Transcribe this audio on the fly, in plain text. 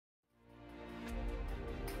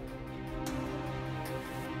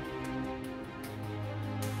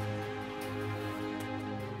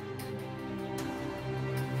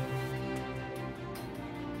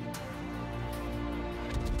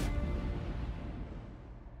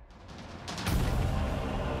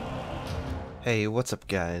Hey, what's up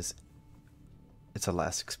guys? It's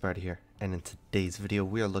ElasticSpyder here, and in today's video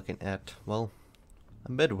we are looking at, well,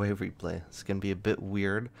 a Midway replay. It's going to be a bit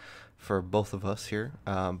weird for both of us here,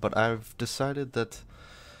 but I've decided that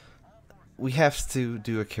we have to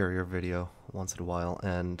do a carrier video once in a while,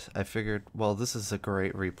 and I figured, well, this is a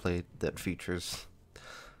great replay that features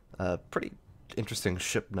a pretty interesting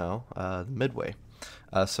ship now, Midway.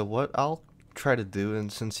 So what I'll try to do,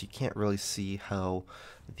 and since you can't really see how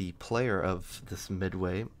the player of this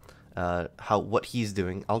Midway, what he's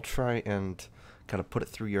doing, I'll try and kind of put it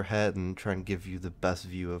through your head and try and give you the best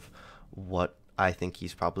view of what I think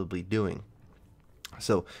he's probably doing.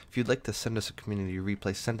 So, if you'd like to send us a community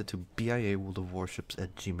replay, send it to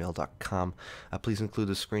BIAworldofwarships@gmail.com. Please include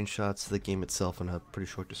the screenshots, the game itself, and a pretty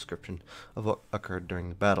short description of what occurred during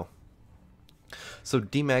the battle. So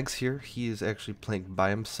DMag's here. He is actually playing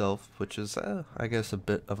by himself, which is, I guess, a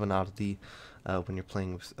bit of an oddity when you're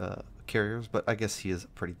playing with carriers, but I guess he is a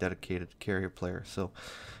pretty dedicated carrier player. So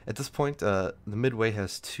at this point, the Midway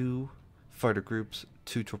has 2 fighter groups,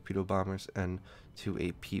 2 torpedo bombers, and 2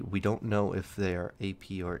 AP. We don't know if they are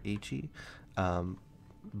AP or HE,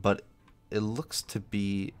 but it looks to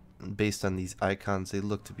be, based on these icons, they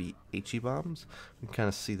look to be HE bombs. You can kind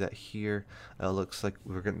of see that here. Looks like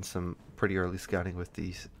we're getting some pretty early scouting with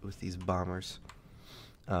these bombers.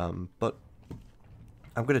 But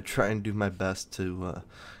I'm gonna try and do my best to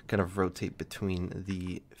kind of rotate between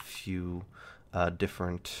the few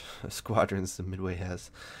different squadrons the Midway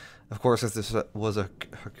has. Of course, if this was a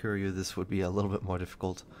carrier, this would be a little bit more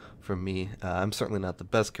difficult for me. I'm certainly not the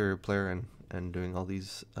best carrier player, and doing all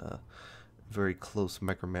these very close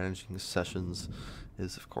micromanaging sessions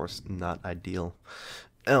is, of course, not ideal.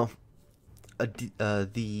 Now,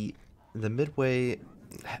 the Midway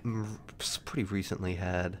pretty recently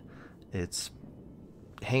had its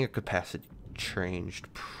hangar capacity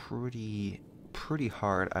changed pretty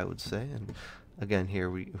hard, I would say. And again,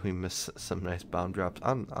 here we miss some nice bomb drops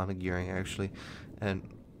on a gearing actually, and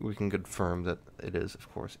we can confirm that it is, of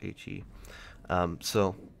course, HE.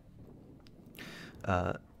 So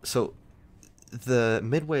the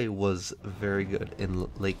Midway was very good in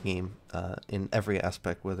late game, in every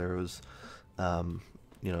aspect, whether it was,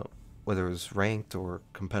 whether it was ranked or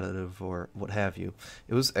competitive or what have you.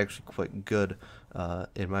 It was actually quite good,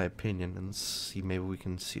 in my opinion. And let's see, maybe we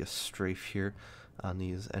can see a strafe here on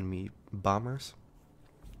these enemy bombers.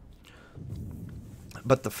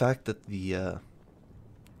 But the fact that the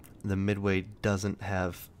Midway doesn't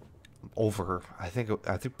have over, I think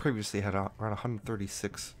previously had around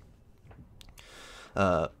 136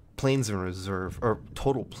 planes in reserve, or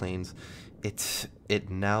total planes. It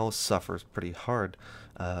now suffers pretty hard,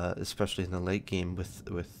 especially in the late game with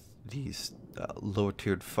these lower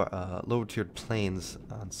tiered planes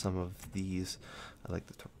on some of these, like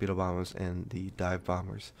the torpedo bombers and the dive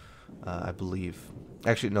bombers. I believe,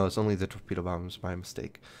 actually no, it's only the torpedo bombers. My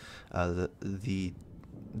mistake. The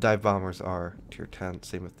dive bombers are tier 10.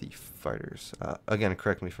 Same with the fighters. Again,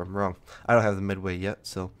 correct me if I'm wrong. I don't have the Midway yet,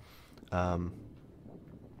 so.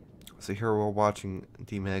 So here we're watching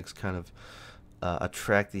DMags kind of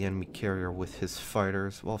attract the enemy carrier with his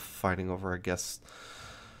fighters while fighting over, I guess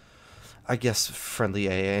friendly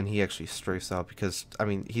AA, and he actually strafes out because, I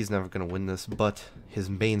mean, he's never going to win this, but his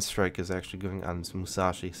main strike is actually going on his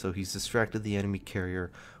Musashi, so he's distracted the enemy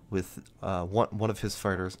carrier with one of his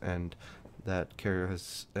fighters, and that carrier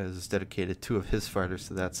has dedicated 2 of his fighters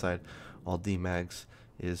to that side, while DMags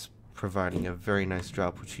is providing a very nice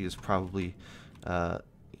drop, which he is probably,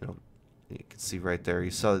 you can see right there, you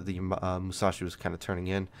saw the Musashi was kind of turning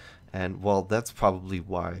in, and well, that's probably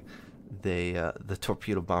why the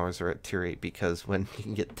torpedo bombers are at tier 8, because when you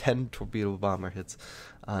can get 10 torpedo bomber hits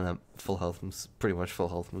on a pretty much full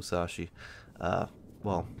health Musashi,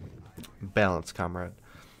 well, balance, comrade.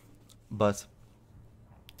 But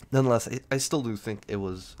nonetheless, I still do think it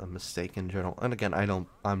was a mistake in general. And again,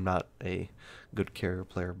 I'm not a good carrier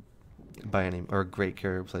player by any, or a great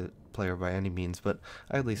carrier player by any means, but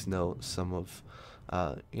I at least know some of,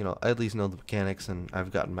 I at least know the mechanics, and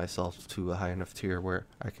I've gotten myself to a high enough tier where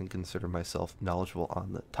I can consider myself knowledgeable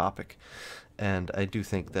on the topic. And I do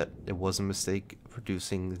think that it was a mistake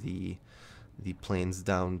reducing the planes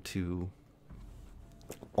down to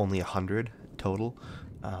only 100 total.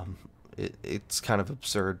 It's kind of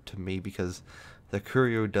absurd to me, because the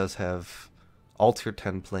Courier does have all tier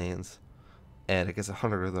 10 planes, and I guess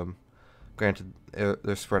 100 of them. Granted,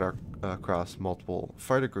 they're spread out across multiple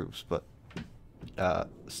fighter groups, but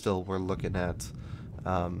still we're looking at,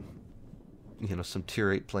 some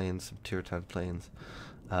tier 8 planes, some tier 10 planes,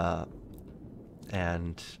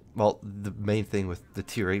 and, well, the main thing with the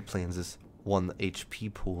tier 8 planes is one, the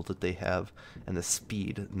HP pool that they have, and the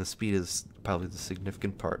speed. And the speed is probably the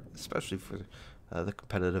significant part, especially for the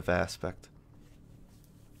competitive aspect.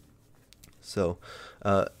 So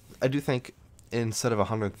I do think instead of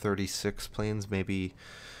 136 planes, maybe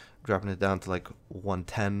dropping it down to like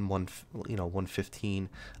 110, 115.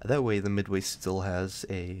 That way, the Midway still has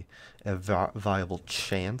a viable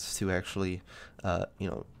chance to actually,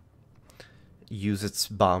 use its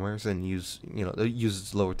bombers and use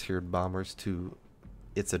its lower tiered bombers to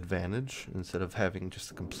its advantage instead of having just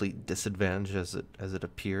a complete disadvantage as it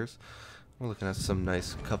appears. We're looking at some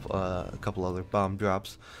nice couple other bomb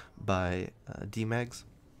drops by DMags.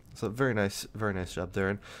 So very nice job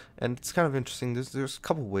there, and it's kind of interesting. There's a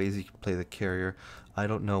couple ways you can play the carrier. I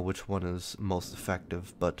don't know which one is most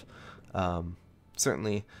effective, but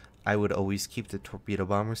certainly I would always keep the torpedo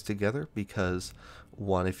bombers together because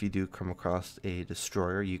one, if you do come across a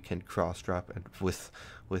destroyer, you can cross drop, and with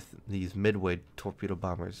these Midway torpedo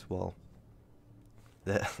bombers, well,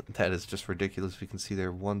 that is just ridiculous. We can see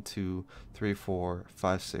there 1, 2, 3, 4,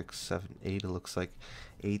 5, 6, 7, 8. It looks like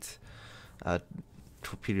 8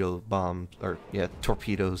 torpedo bombs, or yeah,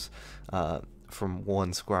 torpedoes from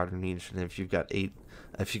one squadron each. And if you've got 8,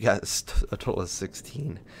 if you got a total of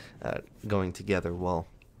 16 going together, well,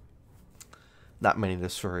 not many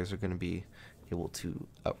destroyers are going to be able to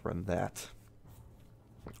outrun that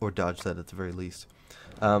or dodge that at the very least.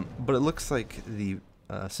 But it looks like the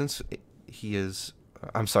since he is,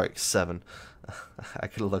 I'm sorry, 7. I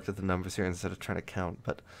could have looked at the numbers here instead of trying to count,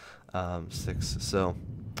 but 6. So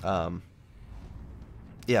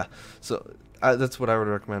yeah, so that's what I would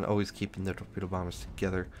recommend, always keeping the torpedo bombers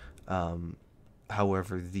together.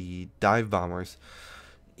 However, the dive bombers,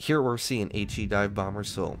 here we're seeing HE dive bombers,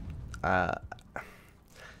 so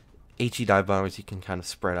HE dive bombers you can kind of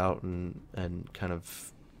spread out and kind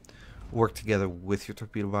of work together with your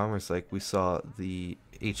torpedo bombers. Like we saw the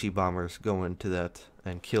HE bombers go into that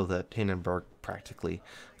and kill that Hindenburg practically.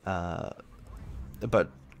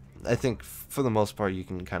 But I think for the most part you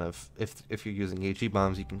can kind of, if you're using HE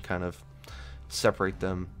bombs, you can kind of separate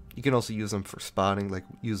them. You can also use them for spotting, like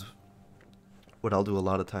use what I'll do a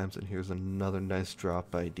lot of times. And here's another nice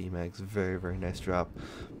drop by DMags. Very nice drop.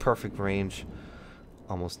 Perfect range.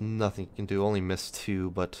 Almost nothing you can do. Only missed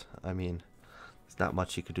 2, but I mean, there's not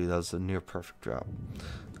much you could do. That was a near perfect drop.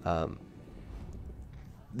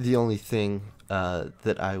 The only thing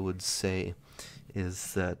that I would say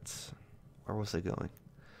is that, where was I going?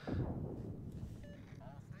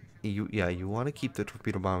 You want to keep the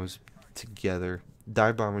torpedo bombers together.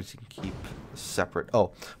 Dive bombers you can keep separate.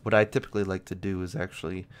 Oh, what I typically like to do is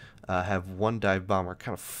actually have one dive bomber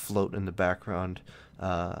kind of float in the background.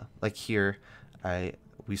 Like here,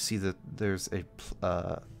 we see that there's a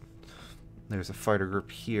fighter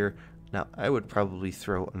group here. Now I would probably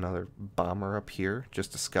throw another bomber up here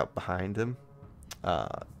just to scout behind them.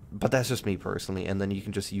 But that's just me personally, and then you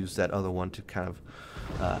can just use that other one to kind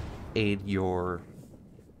of aid your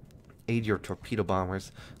torpedo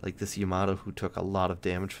bombers, like this Yamato who took a lot of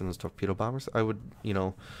damage from those torpedo bombers. I would,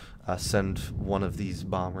 send one of these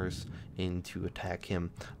bombers in to attack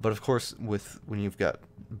him. But of course, when you've got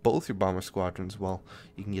both your bomber squadrons, well,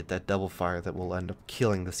 you can get that double fire that will end up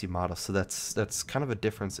killing this Yamato. So that's kind of a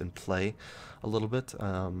difference in play, a little bit,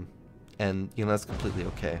 and that's completely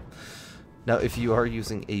okay. Now, if you are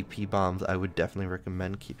using AP bombs, I would definitely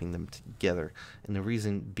recommend keeping them together, and the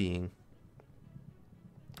reason being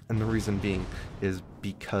is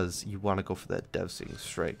because you want to go for that devastating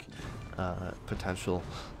strike potential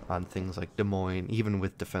on things like Des Moines, even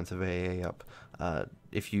with defensive AA up.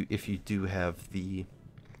 If you do have the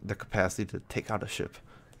capacity to take out a ship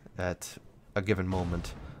at a given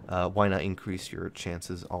moment, why not increase your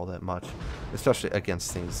chances all that much, especially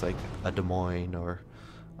against things like a Des Moines or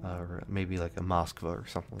maybe like a Moskva or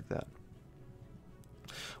something like that.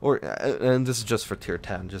 Or and this is just for tier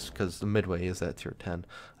 10, just because the Midway is at tier 10.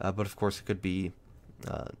 But of course it could be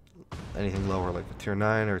anything lower, like a tier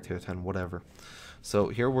 9 or tier 10, whatever. So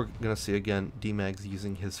here we're gonna see again DMags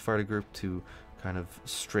using his fighter group to kind of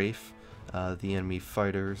strafe the enemy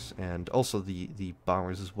fighters and also the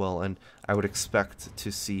bombers as well. And I would expect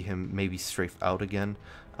to see him maybe strafe out again.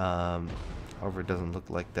 However, it doesn't look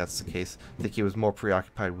like that's the case. I think he was more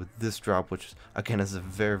preoccupied with this drop, which again is a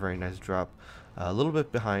very nice drop. A little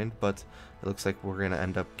bit behind, but it looks like we're going to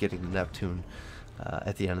end up getting the Neptune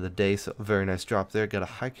at the end of the day. So a very nice drop there. Got a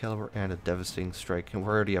high caliber and a devastating strike, and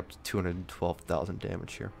we're already up to 212,000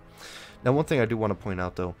 damage here. Now, one thing I do want to point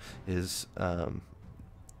out, though, is, and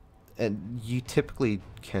you typically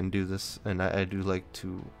can do this, and I do like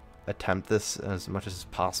to attempt this as much as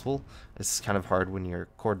possible. It's kind of hard when you're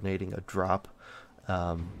coordinating a drop.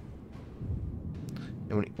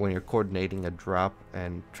 when you're coordinating a drop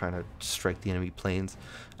and trying to strike the enemy planes,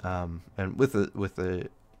 and with a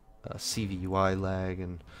CVUI lag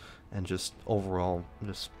and just overall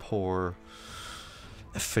just poor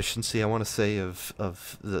efficiency, I want to say, of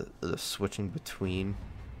the switching between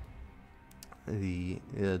the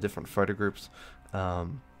different fighter groups.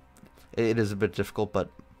 It is a bit difficult, but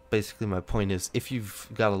basically my point is, if you've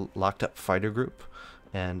got a locked up fighter group,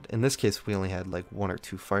 and in this case we only had like 1 or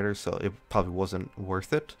 2 fighters, so it probably wasn't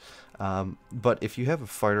worth it. But if you have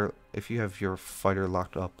your fighter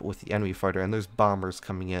locked up with the enemy fighter, and there's bombers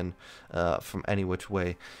coming in from any which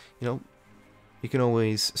way, you can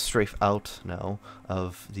always strafe out now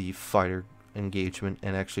of the fighter engagement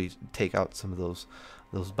and actually take out some of those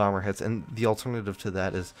bomber heads. And the alternative to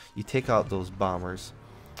that is you take out those bombers,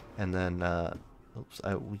 and then oops,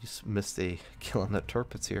 we just missed a kill on the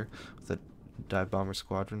torpedoes here with the dive bomber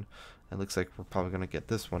squadron. It looks like we're probably going to get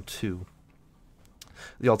this one too.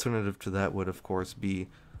 The alternative to that would, of course, be,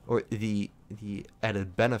 or the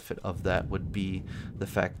added benefit of that would be the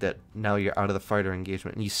fact that now you're out of the fighter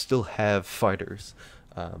engagement and you still have fighters,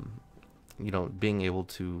 being able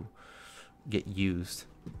to get used.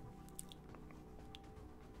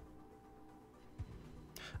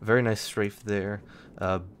 Very nice strafe there.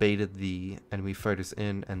 Baited the enemy fighters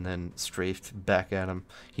in and then strafed back at him.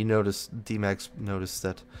 DMAX noticed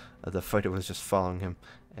that the fighter was just following him,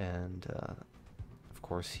 and of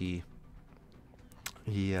course he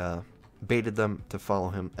baited them to follow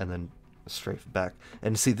him and then strafed back.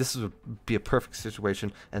 And see, this would be a perfect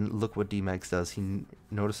situation, and look what DMAX does. He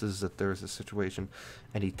notices that there's a situation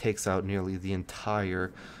and he takes out nearly the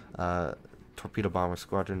entire torpedo bomber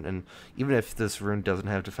squadron. And even if this rune doesn't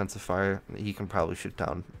have defensive fire, he can probably shoot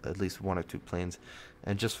down at least 1 or 2 planes.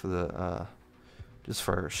 And just for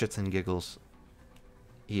shits and giggles,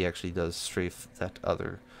 he actually does strafe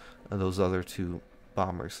those other 2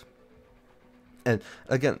 bombers. And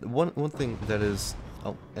again, one thing that is,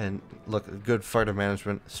 and look, good fighter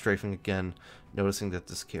management, strafing again, noticing that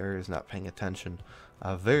this carrier is not paying attention.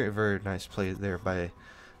 Very, very nice play there by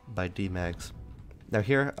DMAX. Now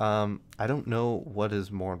here, I don't know what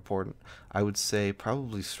is more important. I would say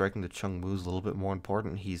probably striking the Chungmu is a little bit more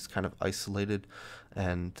important. He's kind of isolated,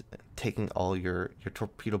 and taking all your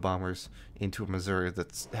torpedo bombers into a Missouri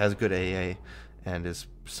that has good AA and is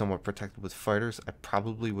somewhat protected with fighters. I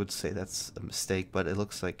probably would say that's a mistake, but it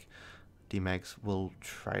looks like DMAX will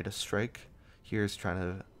try to strike. Here's trying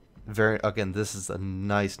to again, this is a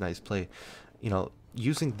nice play.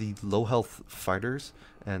 Using the low health fighters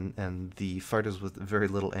and the fighters with very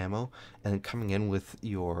little ammo, and coming in with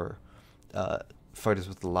your fighters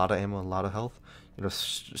with a lot of ammo and a lot of health,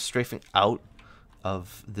 strafing out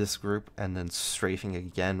of this group and then strafing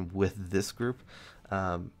again with this group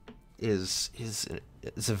is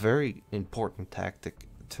a very important tactic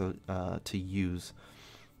to use.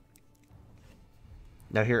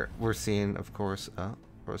 Now here we're seeing, of course,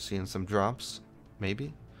 we're seeing some drops,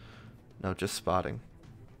 maybe. No, just spotting.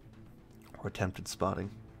 Or attempted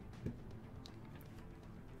spotting.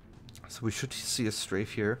 So we should see a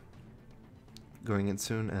strafe here going in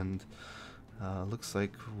soon, and looks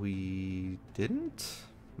like we didn't?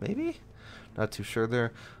 Maybe? Not too sure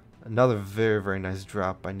there. Another very, very nice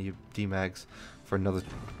drop by DMAX for another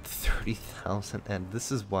 30,000, and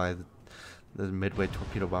this is why the Midway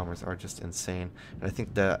torpedo bombers are just insane. And I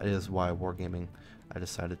think that is why Wargaming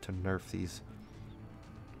decided to nerf these.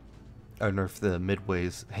 Nerf the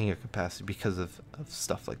Midway's hangar capacity, because of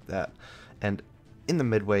stuff like that. And in the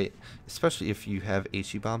Midway, especially if you have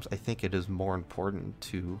HE bombs, I think it is more important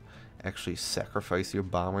to actually sacrifice your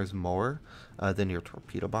bombers more than your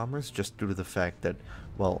torpedo bombers, just due to the fact that,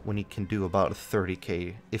 well, when you can do about a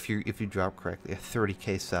 30k, if you drop correctly, a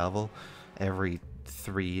 30k salvo every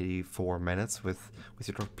 3-4 minutes with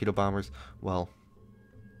your torpedo bombers, well,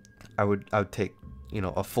 I would take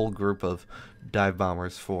a full group of dive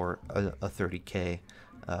bombers for a 30k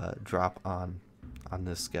drop on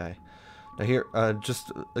this guy. Now here,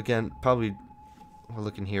 just again, probably we're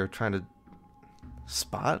looking here, trying to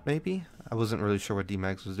spot maybe. I wasn't really sure what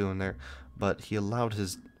DMAX was doing there, but he allowed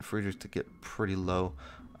his Friedrich to get pretty low.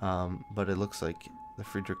 But it looks like the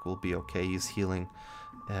Friedrich will be okay. He's healing,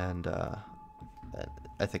 and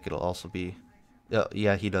I think it'll also be.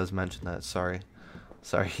 Yeah, he does mention that. Sorry,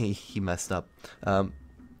 he messed up.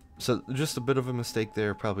 So just a bit of a mistake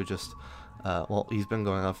there. Probably just, well, he's been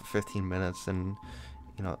going on for 15 minutes, and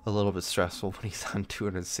a little bit stressful when he's on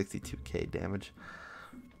 262k damage.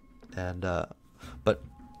 And but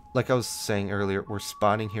like I was saying earlier, we're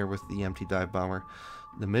spotting here with the empty dive bomber.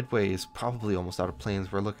 The Midway is probably almost out of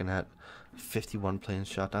planes. We're looking at 51 planes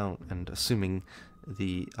shot down, and assuming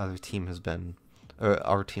the other team has been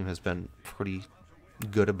our team has been pretty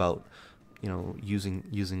good about, you know,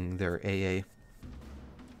 using their AA.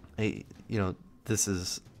 You know, this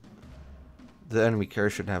is the enemy carrier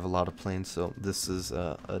shouldn't have a lot of planes, so this is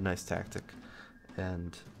a nice tactic,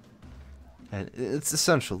 and it's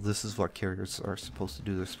essential. This is what carriers are supposed to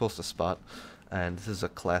do. They're supposed to spot, and this is a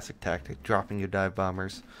classic tactic: dropping your dive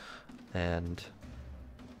bombers, and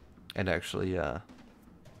actually, you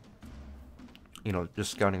know,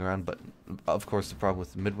 just scouting around. But of course, the problem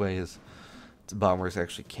with the Midway is the bombers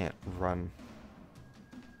actually can't run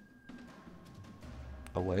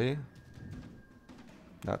away.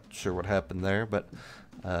 Not sure what happened there, but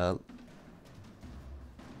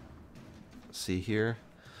see here,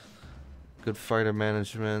 good fighter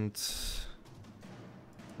management.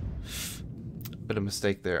 Bit of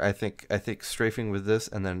mistake there. I think strafing with this,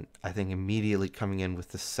 and then I think immediately coming in with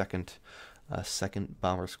the second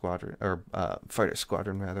bomber squadron, or fighter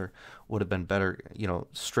squadron rather, would have been better. You know,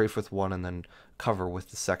 strafe with one and then cover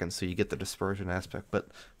with the second, so you get the dispersion aspect. But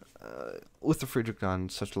with the Friedrich on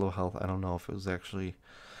such low health, I don't know if it was actually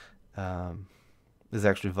viable.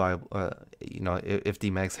 You know, if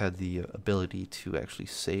DMAX had the ability to actually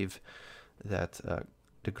save that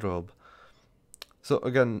de Grobe. So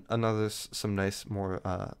again, some nice more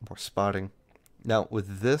spotting. Now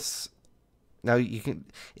with this, now you can,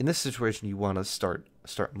 in this situation, you want to start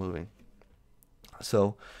moving.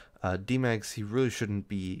 So DMAX, he really shouldn't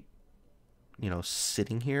be, you know,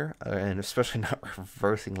 sitting here, and especially not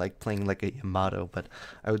reversing, like playing like a Yamato. But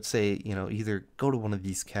I would say, you know, either go to one of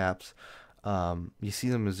these caps. You see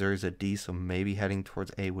the Missouri's at D, so maybe heading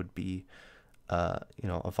towards A would be, you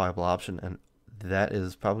know, a viable option, and that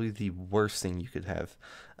is probably the worst thing you could have.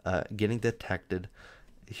 Getting detected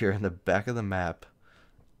here in the back of the map,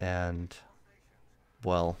 and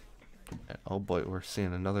well, oh boy, we're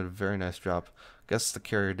seeing another very nice drop. Guess the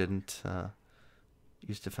carrier didn't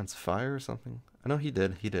use defensive fire or something. I know he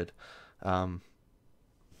did.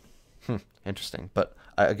 Interesting. But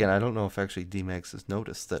again, I don't know if actually DMAX has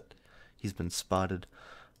noticed that he's been spotted.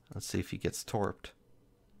 Let's see if he gets torped.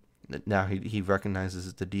 Now he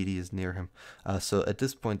recognizes the DD is near him. So at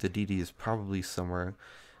this point, the DD is probably somewhere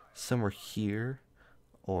here,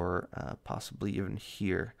 or possibly even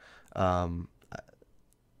here. I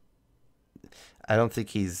don't think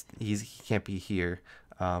he can't be here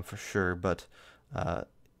for sure, but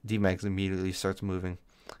DMAX immediately starts moving,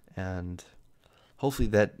 and hopefully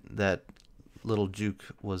that little juke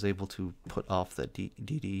was able to put off that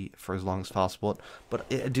DD for as long as possible. But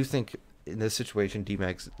I do think in this situation,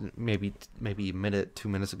 DMAX, maybe a minute, 2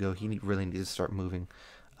 minutes ago, he really needs to start moving,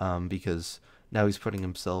 because now he's putting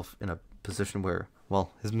himself in a position where,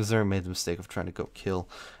 well, his Missouri made the mistake of trying to go kill,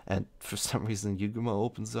 and for some reason Yuguma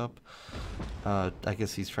opens up. I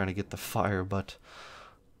guess he's trying to get the fire, but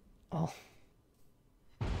oh,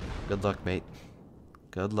 good luck, mate.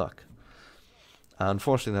 Good luck.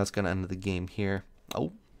 Unfortunately, that's going to end the game here.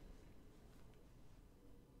 Oh.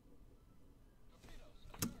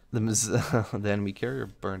 The enemy carrier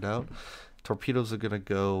burned out. Torpedoes are going to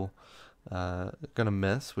go, gonna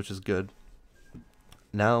miss, which is good.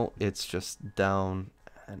 Now it's just down,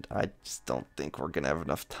 and I just don't think we're going to have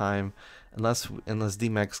enough time. Unless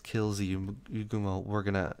DMAX kills Yuguma, we're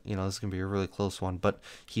going to, you know, this is going to be a really close one, but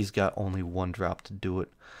he's got only one drop to do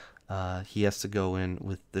it. He has to go in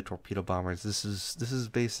with the torpedo bombers. This is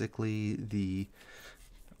basically the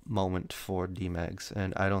moment for DMAX,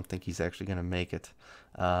 and I don't think he's actually going to make it.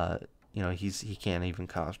 You know, he can't even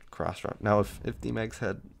cross drop. Now, if DMAX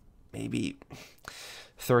had maybe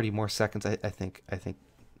 30 more seconds, I think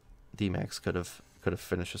DMAX could have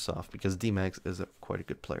finished us off, because DMAX is quite a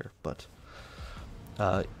good player. But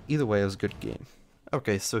either way, it was a good game.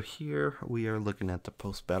 Okay, so here we are looking at the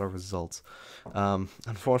post-battle results.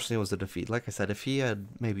 Unfortunately, it was a defeat. Like I said, if he had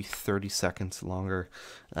maybe 30 seconds longer,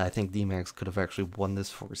 I think DMAX could have actually won this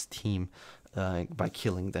for his team by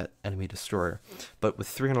killing that enemy destroyer. But with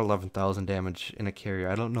 311,000 damage in a carrier,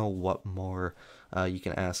 I don't know what more you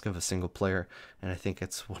can ask of a single player, and I think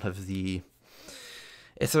it's one of the...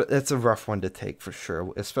 It's a rough one to take for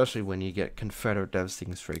sure, especially when you get Confederate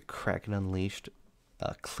Devastating Strike, Kraken Unleashed,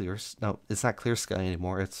 no, it's not Clear Sky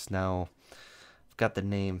anymore. It's now, I've got the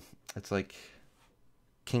name. It's like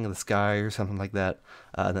King of the Sky or something like that.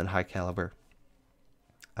 And then High Caliber.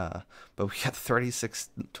 But we got 36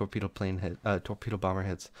 torpedo bomber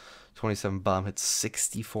hits, 27 bomb hits,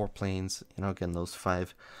 64 planes. You know, again, those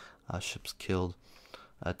 5 ships killed.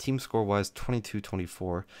 Team score wise,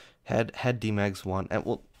 22-24. Had DMAX won, and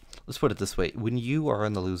well, let's put it this way: when you are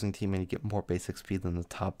on the losing team and you get more basic speed than the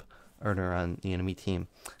top earner on the enemy team,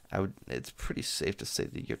 it's pretty safe to say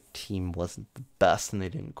that your team wasn't the best and they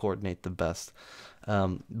didn't coordinate the best.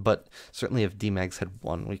 But certainly if DMAGs had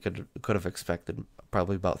won, we could have expected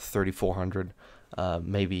probably about 3,400,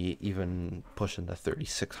 maybe even pushing the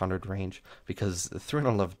 3,600 range, because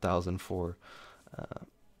 311,000 for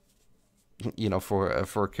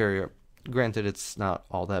for a carrier. Granted, it's not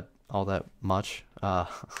all that much.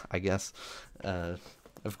 I guess.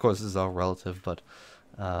 Of course, this is all relative, but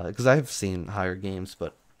because I've seen higher games,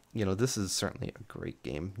 but this is certainly a great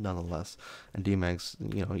game nonetheless. And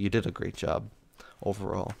DMAGs, you did a great job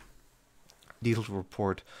overall. Detailed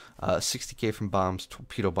report: 60K from bombs,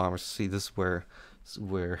 torpedo bombers. See, this is where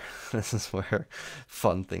this is where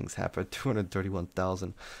fun things happen.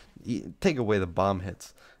 231,000. Take away the bomb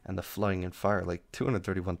hits and the flooding and fire, like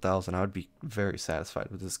 231,000. I would be very satisfied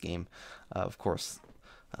with this game. Of course,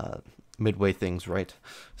 Midway things, right?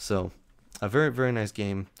 So a very, very nice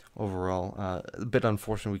game overall. A bit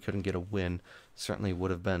unfortunate we couldn't get a win. Certainly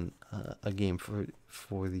would have been a game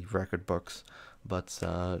for the record books. But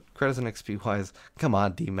credits and XP wise, come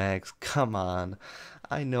on, DMAGs, come on.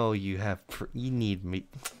 I know you have you need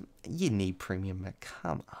premium, man.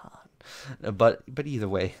 Come on. But either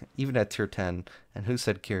way, even at tier 10, and who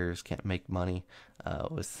said carriers can't make money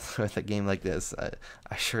with a game like this?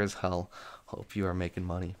 I sure as hell hope you are making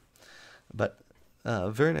money. But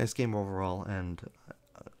very nice game overall, and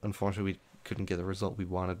unfortunately we couldn't get the result we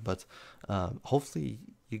wanted. But hopefully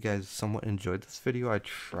you guys somewhat enjoyed this video. I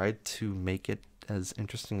tried to make it as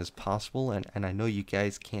interesting as possible, and I know you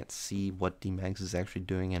guys can't see what DMAGs is actually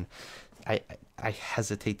doing, and I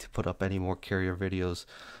hesitate to put up any more carrier videos,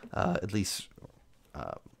 at least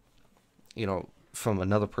from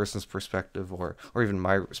another person's perspective, or even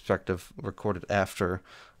my perspective recorded after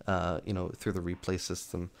through the replay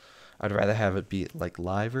system. I'd rather have it be like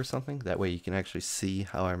live or something. That way you can actually see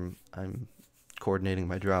how I'm coordinating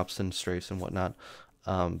my drops and strafes and whatnot.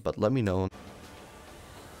 But let me know